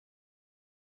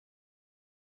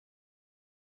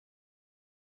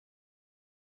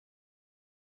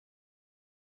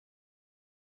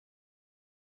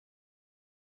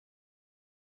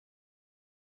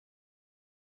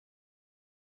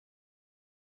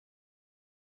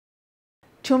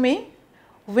To me,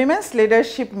 women's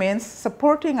leadership means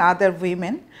supporting other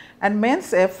women and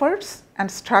men's efforts and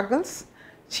struggles,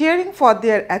 cheering for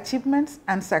their achievements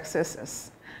and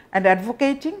successes, and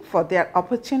advocating for their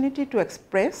opportunity to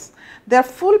express their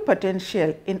full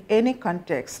potential in any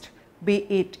context, be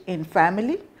it in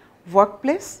family,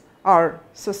 workplace, or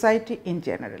society in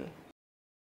general.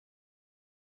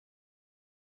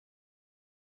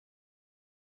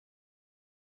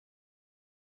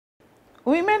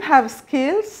 Women have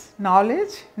skills,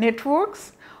 knowledge,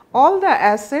 networks, all the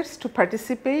assets to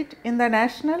participate in the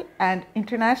national and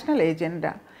international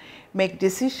agenda, make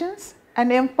decisions,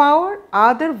 and empower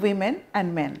other women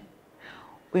and men.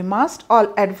 We must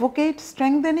all advocate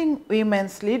strengthening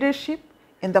women's leadership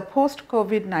in the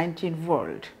post-COVID-19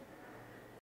 world.